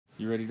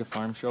You ready to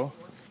farm show?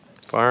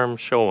 Farm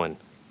showing.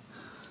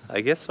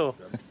 I guess so.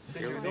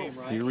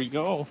 Here we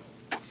go.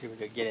 Should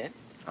we get in?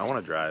 I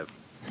want to drive.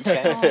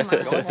 Okay.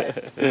 Go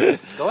ahead.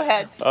 Go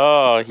ahead.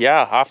 Oh,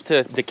 yeah, off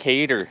to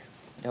Decatur,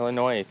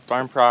 Illinois.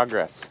 Farm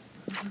Progress.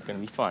 It's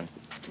going to be fun.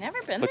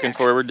 Never been Looking there.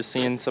 forward to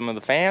seeing some of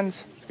the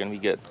fans. It's going to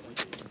be good.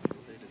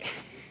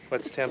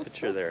 What's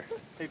temperature there?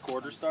 Hey,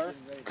 Quarter Star,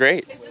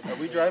 Great. are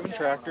we driving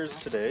tractors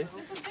today?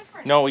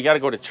 No, we got to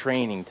go to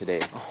training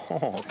today.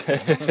 Oh,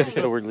 okay.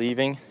 So we're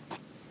leaving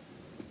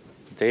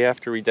the day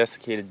after we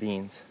desiccated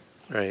beans.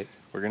 Right.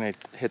 We're going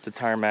to hit the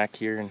tarmac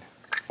here in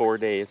 4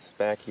 days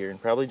back here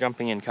and probably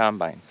jumping in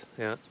combines.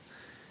 Yeah.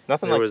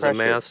 Nothing There like was pressure.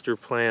 a master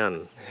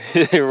plan.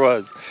 There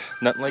was.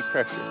 Nothing like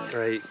pressure.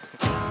 Right.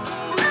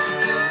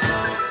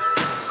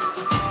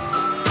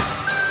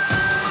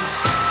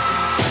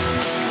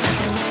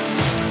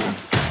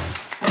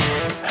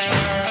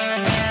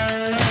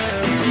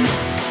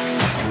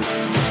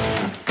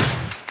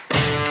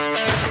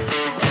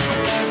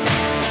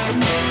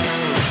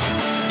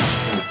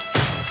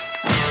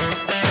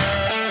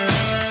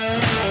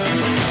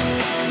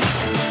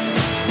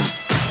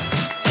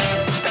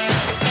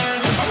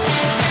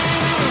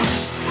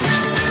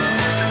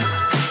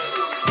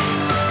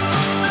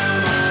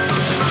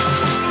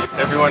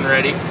 Everyone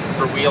ready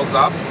for wheels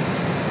up?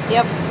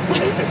 Yep.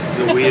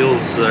 The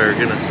wheels are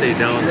gonna stay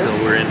down until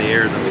we're in the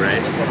air though,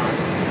 right?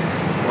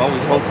 Well, we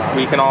hope.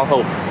 We can all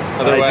hope.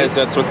 Otherwise,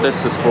 that's what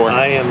this is for.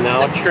 I am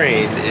now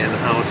trained in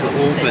how to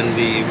open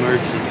the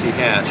emergency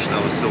hatch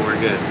though, so we're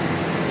good.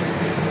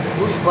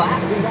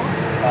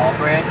 All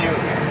brand new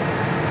here.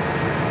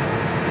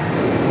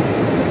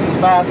 This is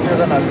faster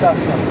than a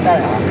Cessna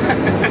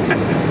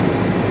Skyhawk.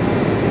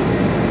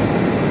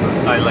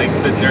 I like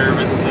the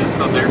nervousness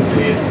on their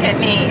face. Look at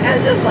me. I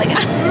was just like,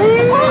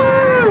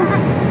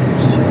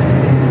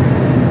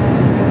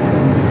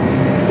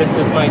 This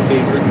is my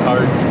favorite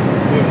part.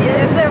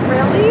 is it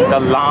really? The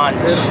launch.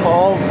 It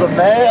hauls the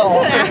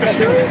mail. Is it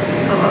actually?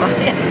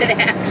 Is it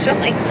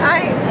actually?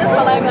 That's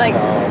what I'm like.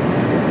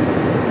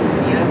 It's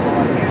beautiful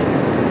up here.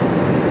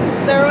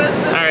 There was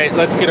this. All right,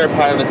 let's get our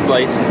pilot's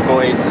license,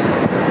 boys.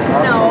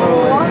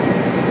 No.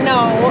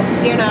 No,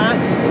 you're not.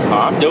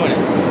 Oh, I'm doing it.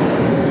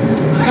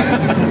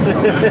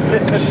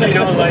 She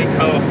don't like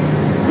how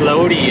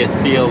floaty it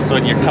feels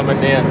when you're coming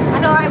in. I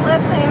know I'm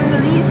listening to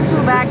these two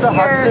back Is this the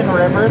Hudson here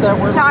River that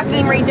we're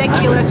talking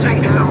ridiculous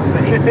right now.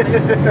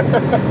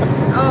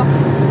 Oh,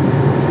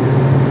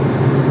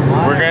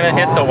 We're gonna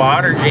hit the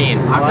water, Gene.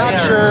 I'm not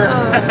sure.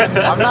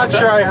 I'm not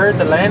sure I heard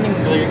the landing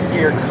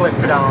gear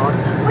clicked on.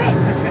 wait.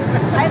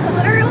 I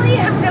literally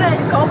am going to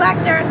go back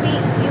there and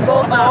meet you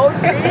both up.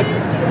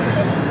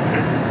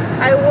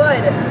 I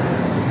would.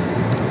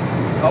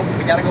 Oh,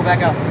 we gotta go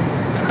back up.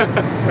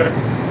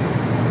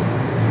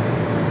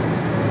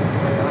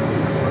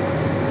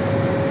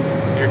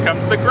 Here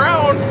comes the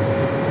ground.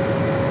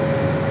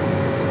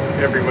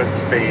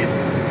 Everyone's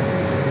face.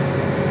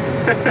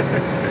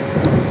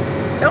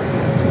 Nope.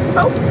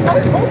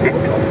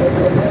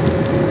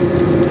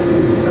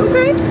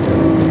 Okay.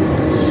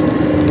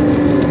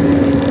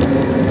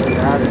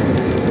 That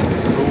is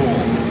cool.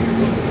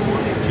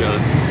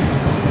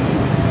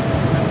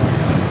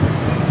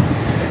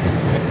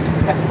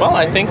 Well,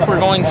 I think we're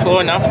going slow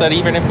enough that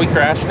even if we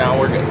crash now,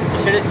 we're good. You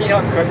should have seen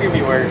how crooked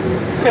we were.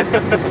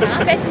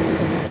 Stop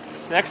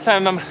it. Next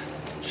time I'm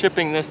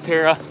shipping this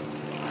Terra.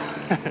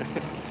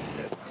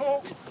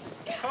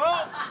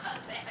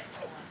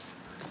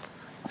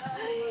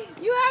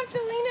 You have to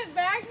lean it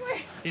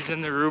backward. He's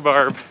in the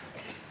rhubarb.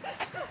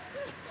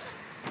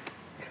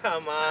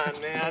 Come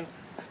on, man.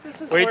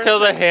 Wait till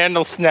the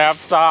handle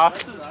snaps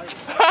off.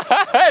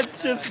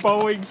 It's just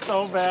bowing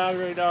so bad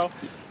right now.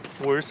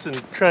 Worse than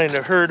trying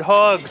to herd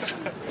hogs.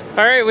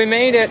 All right, we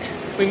made it.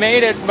 We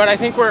made it, but I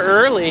think we're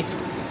early.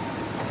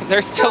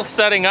 They're still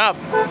setting up.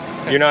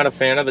 You're not a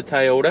fan of the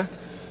Toyota?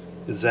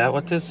 Is that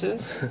what this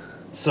is?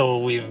 So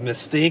we've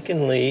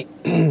mistakenly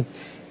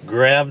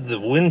grabbed the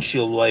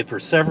windshield wiper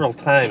several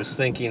times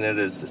thinking it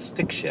is the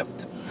stick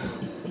shift.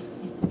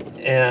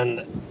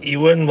 And you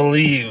wouldn't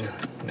believe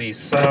these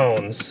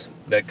sounds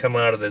that come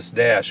out of this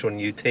dash when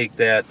you take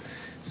that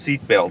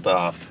seatbelt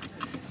off.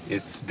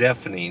 It's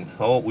deafening.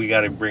 Oh, we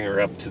got to bring her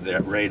up to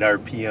that right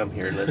RPM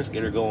here. Let's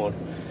get her going.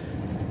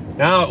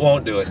 Now it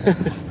won't do it.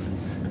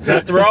 Is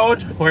that the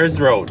road? Where's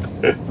the road?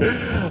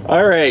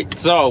 All right,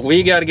 so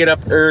we got to get up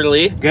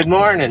early. Good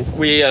morning.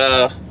 We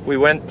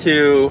went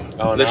to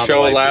Oh, the now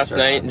show the last wipers are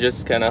night on. and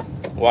just kind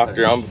of walked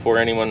around before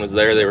anyone was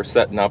there. They were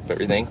setting up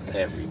everything.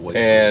 Every way.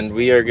 And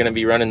we are going to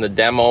be running the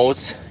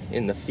demos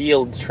in the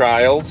field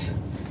trials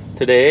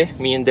today,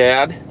 me and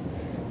Dad.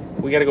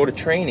 We got to go to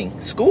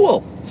training.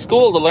 School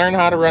to learn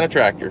how to run a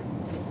tractor.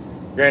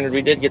 Granted,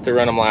 we did get to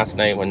run them last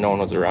night when no one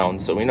was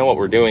around, so we know what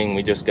we're doing.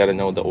 We just got to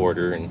know the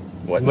order and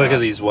whatnot. Look at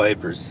these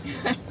wipers.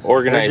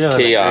 Organized They're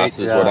doing a chaos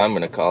great is what job. I'm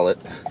going to call it.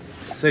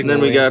 And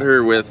then we got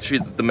her with,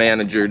 she's the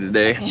manager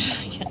today.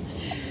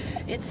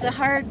 It's a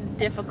hard,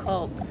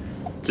 difficult.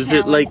 Is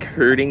it like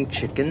herding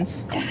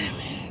chickens?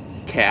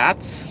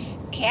 Cats?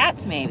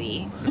 Cats,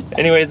 maybe.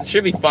 Anyways, it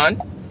should be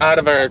fun.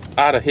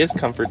 out of his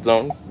comfort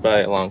zone by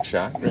a long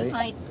shot, right?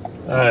 Like,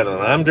 I don't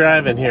know. I'm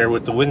driving here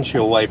with the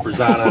windshield wipers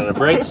on a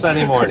bright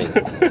sunny morning.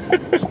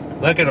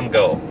 Look at them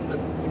go.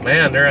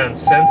 Man, they're on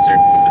sensor.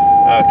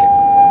 Okay.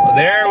 Well,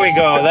 there we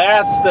go.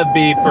 That's the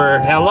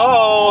beeper.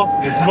 Hello.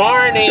 Good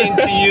morning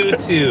to you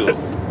two.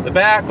 The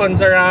back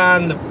ones are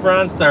on. The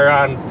front are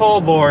on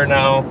full bore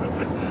now.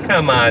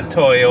 Come on,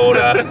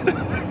 Toyota.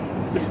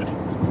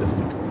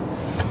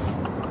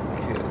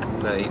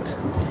 Good night.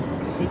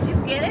 did you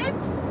get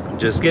it?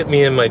 Just get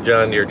me in my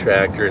John Deere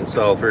tractor in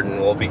Salford and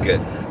we'll be good.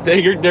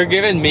 They're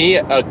giving me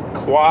a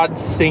quad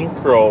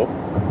synchro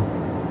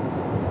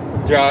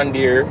John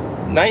Deere.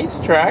 Nice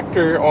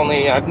tractor,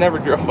 only I've never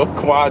drove a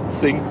quad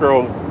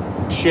synchro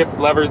shift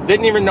levers.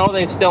 Didn't even know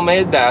they still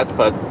made that,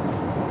 but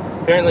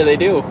apparently they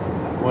do.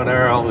 What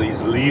are all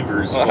these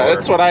levers for?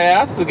 That's what I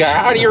asked the guy.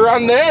 How do you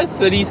run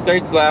this? And he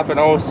starts laughing.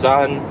 Oh,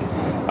 son,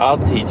 I'll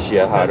teach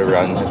you how to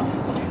run it.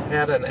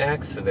 Had an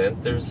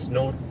accident. There's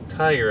no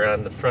tire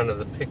on the front of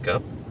the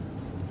pickup.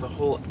 The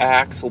whole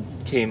axle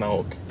came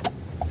out.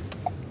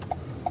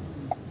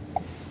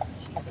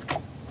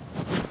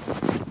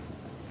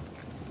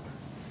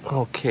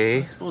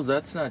 Okay, I suppose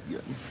that's not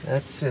good.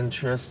 that's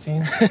interesting.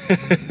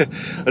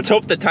 Let's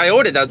hope the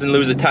Toyota doesn't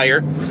lose a tire.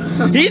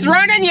 He's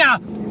running ya!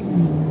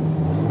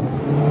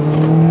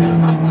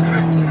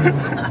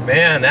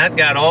 Man, that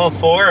got all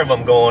four of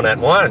them going at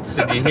once.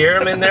 Did you hear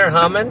them in there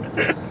humming?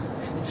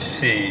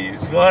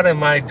 Jeez, what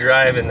am I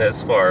driving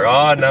this for?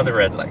 Oh, another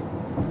red light.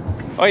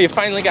 Oh, you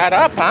finally got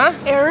up, huh?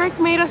 Eric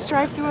made us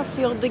drive through a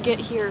field to get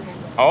here.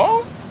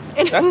 Oh,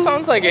 And that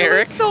sounds like it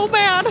Eric. was so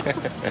bad.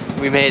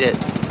 We made it.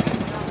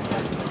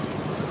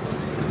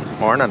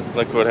 Morning.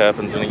 Look what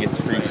happens when he gets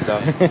free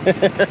stuff. Tell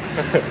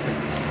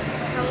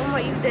him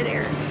what you did,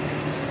 Eric.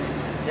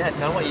 Yeah,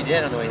 tell them what you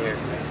did on the way here.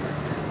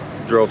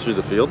 Drove through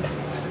the field.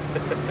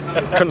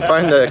 Couldn't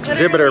find the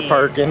exhibitor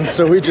parking,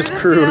 so we just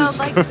cruised.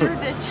 Like through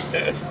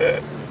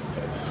ditches.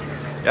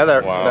 Yeah,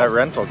 Wow. that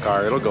rental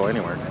car, it'll go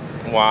anywhere.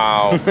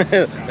 Wow.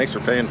 Thanks for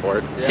paying for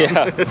it.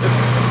 Yeah.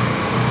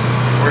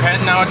 We're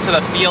heading out to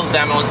the field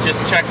demos. Just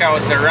check out,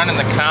 they're running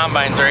the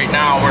combines right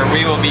now, where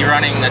we will be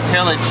running the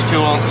tillage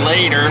tools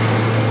later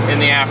in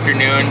the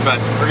afternoon,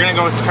 but we're gonna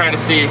go try to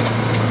see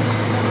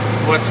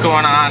what's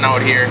going on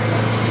out here.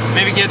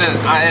 Maybe get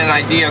an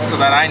idea so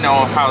that I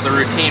know how the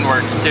routine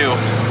works too.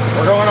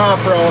 We're going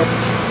off-road.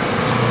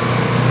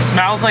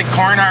 Smells like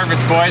corn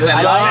harvest, boys.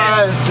 I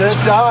love it. It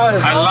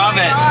does. I love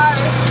it.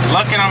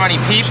 Look at how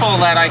many people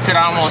that I could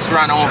almost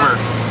run over.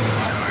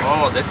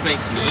 Oh, this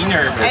makes me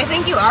nervous. I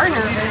think you are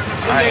nervous.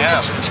 I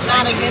am. Just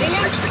not admitting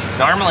it.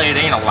 Normally it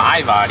ain't a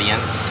live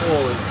audience.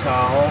 Holy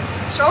cow.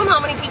 Show them how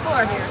many people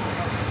are here.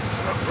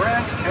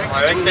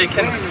 I think they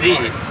can see.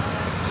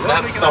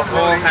 That's the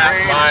whole half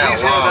mile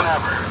long.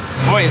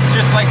 Boy, it's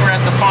just like we're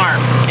at the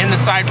farm, in the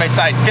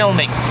side-by-side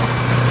filming.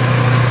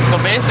 So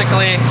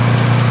basically,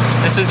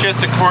 this is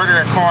just a quarter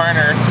of corn,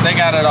 or they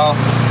got it all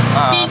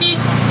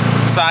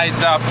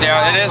sized up.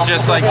 Yeah, it is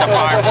just like the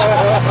farm.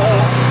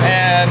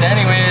 And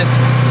anyways,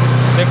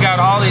 they've got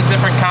all these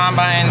different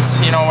combines,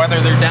 you know, whether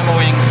they're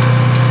demoing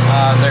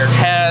their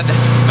head,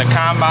 the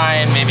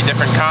combine, maybe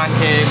different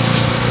concaves.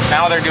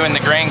 Now they're doing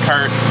the grain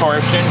cart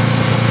portion,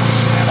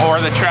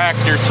 or the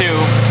tractor too.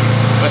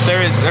 But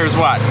there's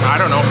what, I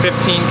don't know, 15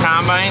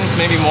 combines,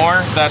 maybe more,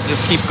 that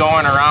just keep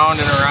going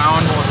around and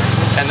around.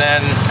 And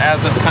then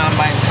as the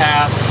combine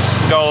pass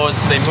goes,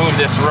 they move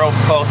this rope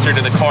closer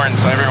to the corn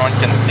so everyone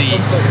can see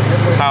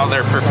how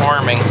they're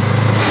performing.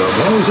 The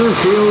Moser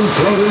Field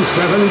Produce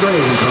 7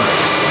 grain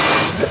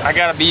carts. I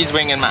got a bee's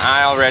wing in my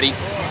eye already.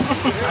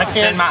 I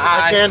in my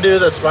eye. can't do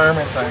this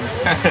farming thing.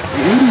 8330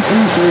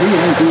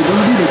 has the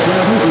ability to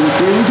travel from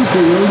field to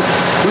field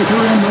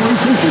quicker and more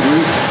efficiently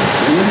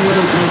than any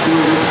other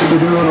calculator to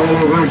do it all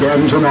over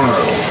again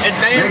tomorrow.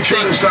 Make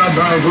sure to stop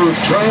by booth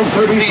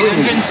 1233 The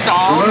engine to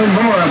stalled. learn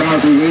more about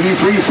the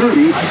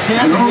 8330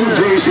 and all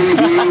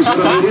JCB's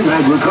innovative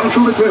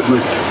agricultural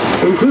equipment,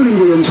 including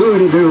the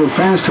intuitive new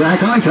Fast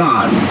Track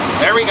icon.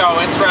 There we go,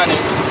 it's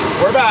running.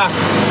 We're back.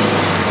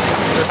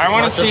 I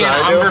want to see an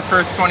Umber for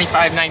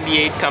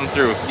 2598 come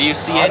through. Do you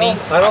see any?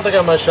 I don't think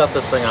I'm going to shut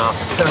this thing off.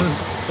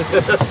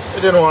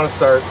 It didn't want to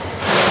start.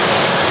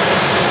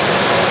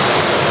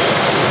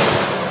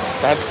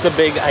 That's the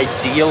big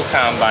Ideal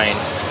combine.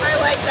 I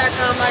like that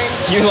combine.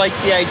 You like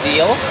the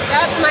Ideal?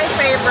 That's my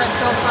favorite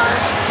so far.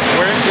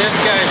 Where's this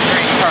guy's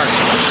grain cart?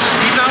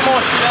 He's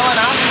almost filling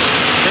up.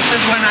 This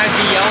is when I'd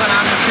be yelling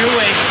on the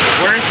two-way,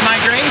 where's my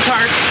grain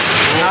cart?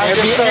 I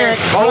just say,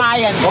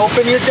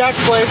 open your deck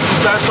plates and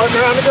start putting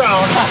her on the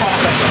ground.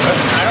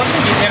 I don't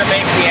think he's gonna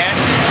make the end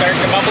start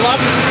to bubble up.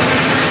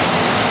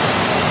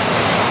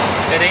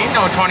 It ain't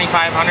no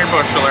 2500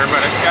 busheler,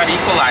 but it's got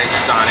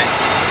equalizers on it.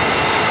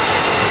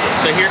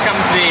 So here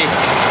comes the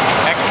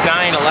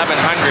X9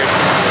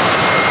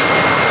 1100.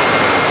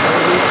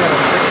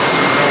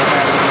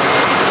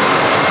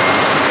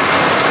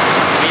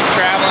 He's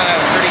traveling at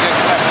a pretty good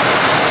clip.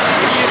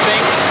 What do you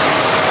think?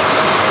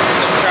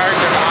 Who's in charge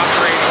of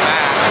operating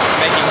that,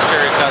 making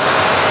sure it doesn't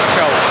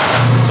choke?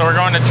 So we're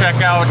going to check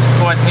check out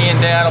what me and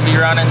Dad will be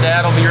running.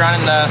 Dad will be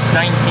running the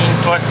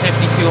 19-foot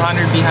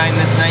 5200 behind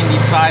this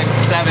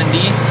 9570.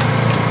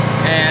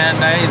 And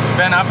it's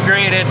been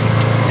upgraded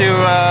to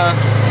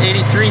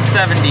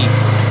 8370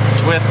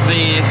 with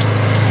the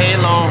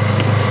Halo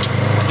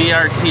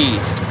BRT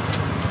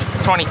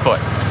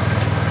 20-foot.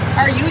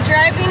 Are you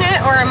driving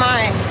it or am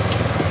I?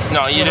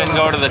 No, you didn't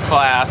go to the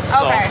class.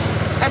 So Okay,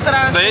 that's what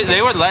I was thinking.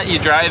 they would let you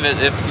drive it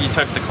if you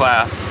took the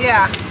class.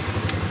 Yeah.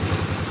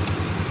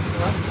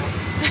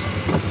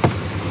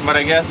 But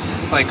I guess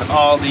like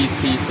all these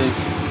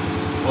pieces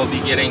will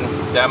be getting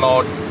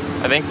demoed.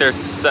 I think there's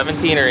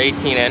 17 or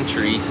 18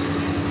 entries.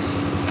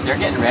 They're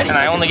getting ready. And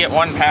I only get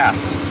one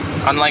pass.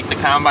 Unlike the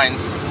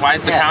combines. Why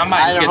does the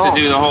combines get to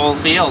do the whole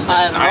field?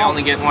 I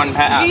only get one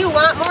pass. Do you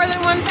want more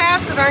than one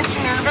pass? Because aren't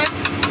you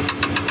nervous?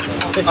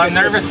 I'm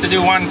nervous to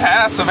do one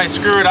pass. If I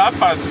screw it up,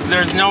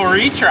 there's no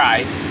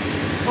retry.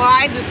 Well,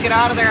 I just get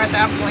out of there at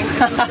that point.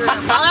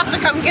 I'll have to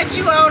come get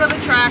you out of the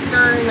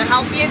tractor and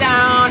help you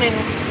down and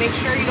make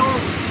sure you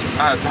don't.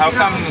 How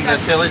come the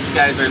tillage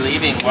guys are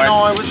leaving? What,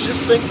 No, I was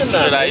just thinking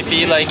that. should I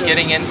be like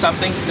getting in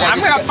something?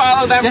 I'm gonna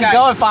follow them guys. Just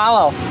go and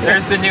follow.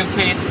 There's the new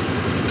case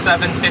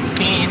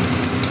 715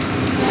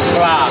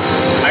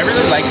 glass. I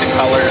really like the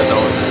color of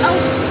those.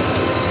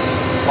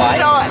 Why?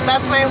 So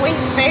that's my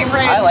least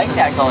favorite. I like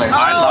that color.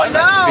 I like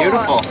it.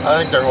 Beautiful. I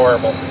think they're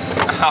horrible.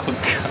 Oh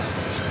god.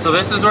 So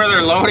this is where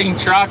they're loading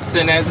trucks,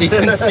 and as you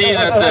can see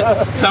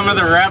that some of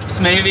the reps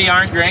maybe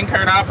aren't grain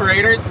cart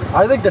operators.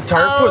 I think the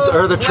tarp was,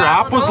 or the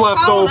trap was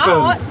left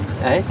open.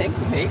 I think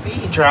maybe.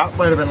 The trap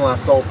might have been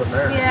left open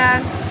there.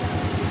 Yeah.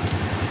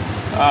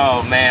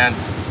 Oh man.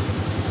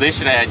 They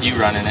should have had you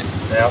running it.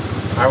 Yep.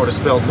 I would have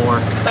spilled more.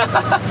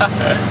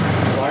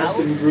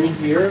 Larson Group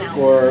here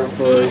for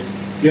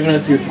giving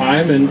us your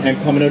time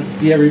and coming out to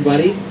see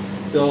everybody.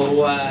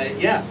 So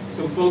yeah,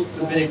 some folks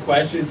submitted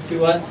questions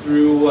to us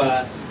through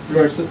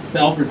our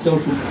Salford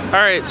social. All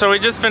right, so we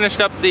just finished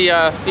up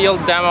the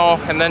field demo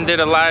and then did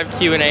a live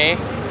Q&A.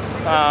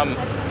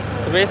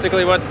 So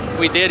basically what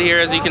we did here,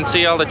 as you can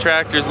see all the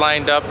tractors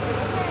lined up,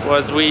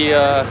 was we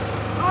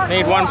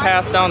made one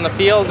path down the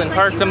field and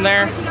parked them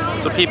there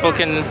so people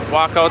can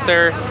walk out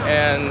there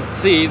and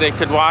see. They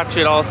could watch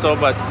it also,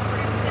 but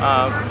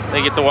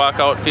they get to walk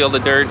out, feel the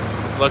dirt,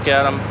 look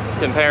at them,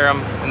 compare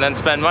them, and then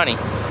spend money.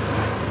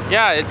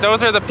 Yeah,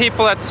 those are the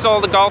people that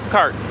stole the golf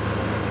cart.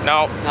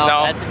 No,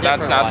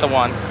 that's not the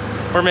one.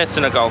 We're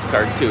missing a golf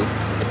cart too.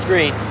 It's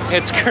green.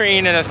 It's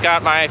green and it's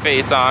got my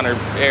face on, or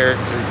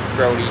Eric's, or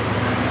Brody.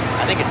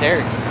 I think it's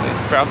Eric's.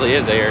 It probably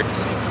is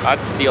Eric's.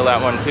 I'd steal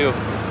that one too.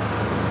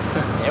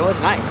 It was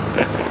nice.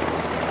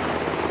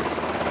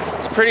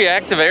 It's a pretty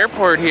active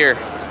airport here.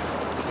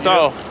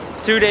 So,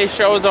 2-day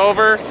show's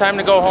over. Time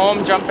to go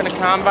home, jump in a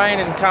combine,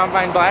 and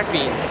combine black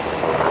beans.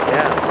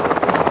 Yeah.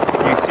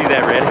 You see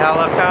that red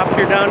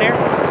helicopter down there?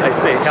 I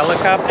say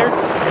helicopter?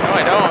 No,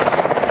 I don't.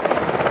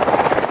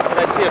 But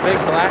I see a big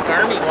black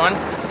army one.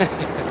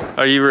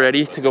 Are you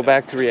ready to go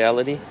back to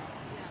reality?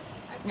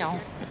 No.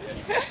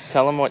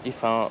 Tell them what you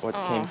found, what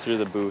came through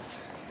the booth.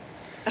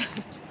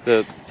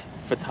 The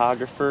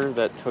photographer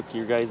that took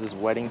your guys'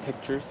 wedding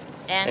pictures,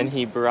 and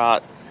he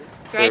brought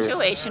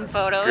Graduation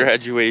photos.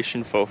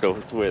 Graduation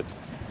photos with.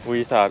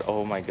 We thought,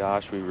 oh my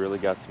gosh, we really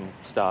got some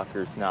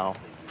stalkers now.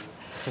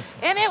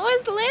 And it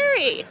was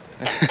Larry.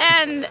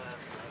 And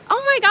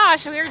oh my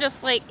gosh, we were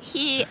just like,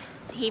 he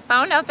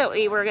found out that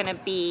we were going to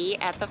be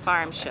at the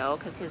farm show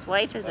because his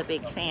wife is a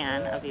big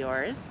fan of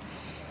yours.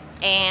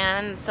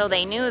 And so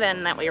they knew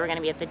then that we were going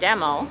to be at the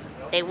demo.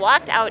 They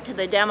walked out to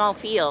the demo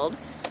field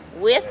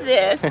with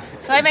this.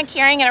 So I've been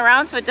carrying it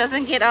around so it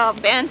doesn't get all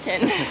bent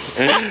and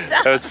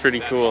That was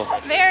pretty cool.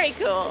 Very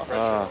cool.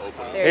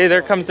 Hey,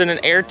 there comes in an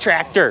air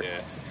tractor.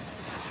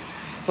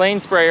 Plane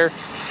sprayer.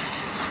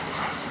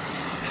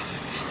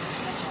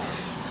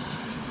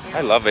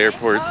 I love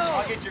airports.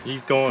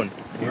 He's going.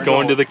 He's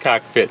going to the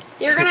cockpit.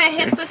 You're gonna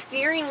hit the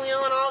steering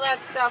wheel and all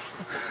that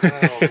stuff.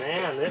 Oh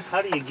man,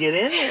 how do you get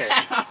in there?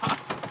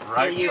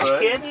 Are you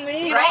kidding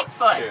me? Right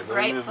foot.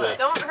 Right foot.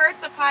 Don't hurt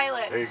the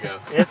pilot. There you go.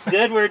 It's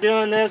good we're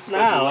doing this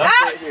now.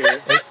 Right here.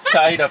 It's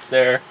tight up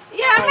there.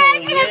 Yeah,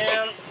 imagine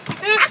it.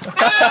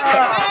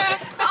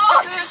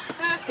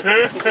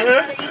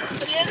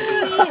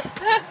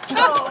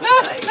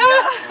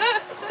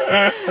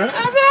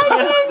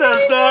 This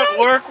does not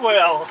work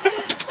well.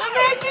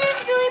 Imagine him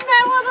doing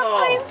that while the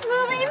plane's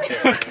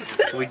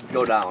moving. We can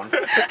go down.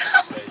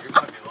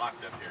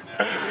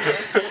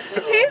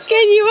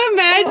 Can you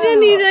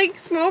imagine he like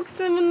smokes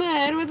him in the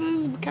head with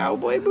his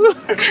cowboy boot?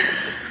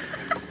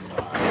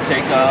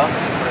 Takeoff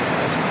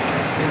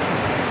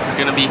is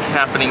gonna be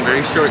happening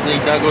very shortly.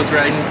 Doug was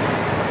riding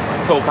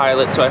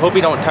co-pilot, so I hope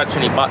he don't touch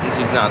any buttons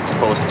he's not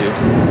supposed to.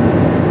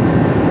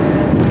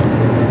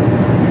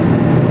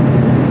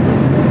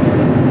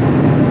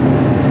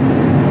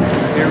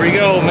 Here we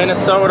go,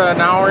 Minnesota, an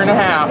hour and a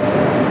half.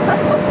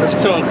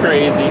 It's going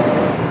crazy.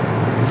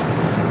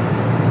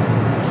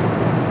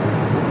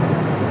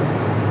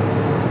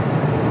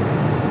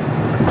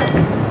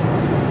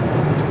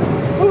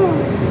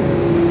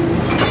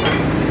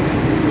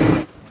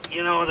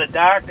 You know, the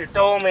doctor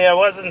told me I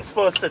wasn't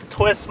supposed to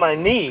twist my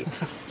knee.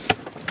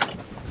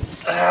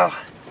 Well,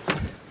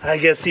 I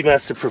guess he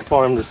must have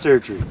performed the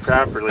surgery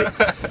properly.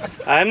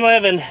 I'm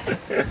living.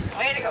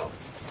 Way to go.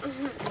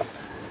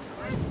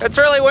 It's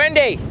really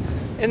windy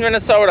in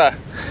Minnesota.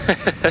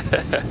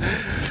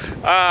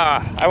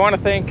 I want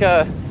to thank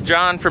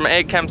John from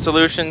AgChem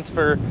Solutions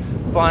for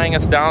flying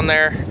us down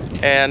there,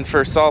 and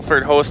for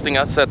Salford hosting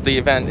us at the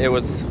event. It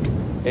was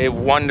a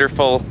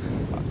wonderful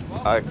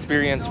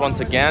experience once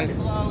again,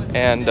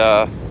 and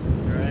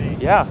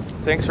yeah,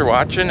 thanks for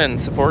watching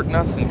and supporting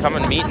us and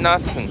coming meeting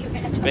us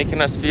and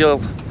making us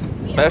feel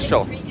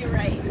special,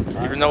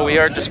 even though we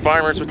are just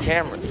farmers with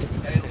cameras.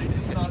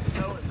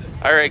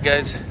 All right,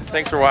 guys,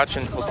 thanks for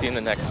watching. We'll see you in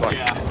the next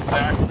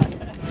one.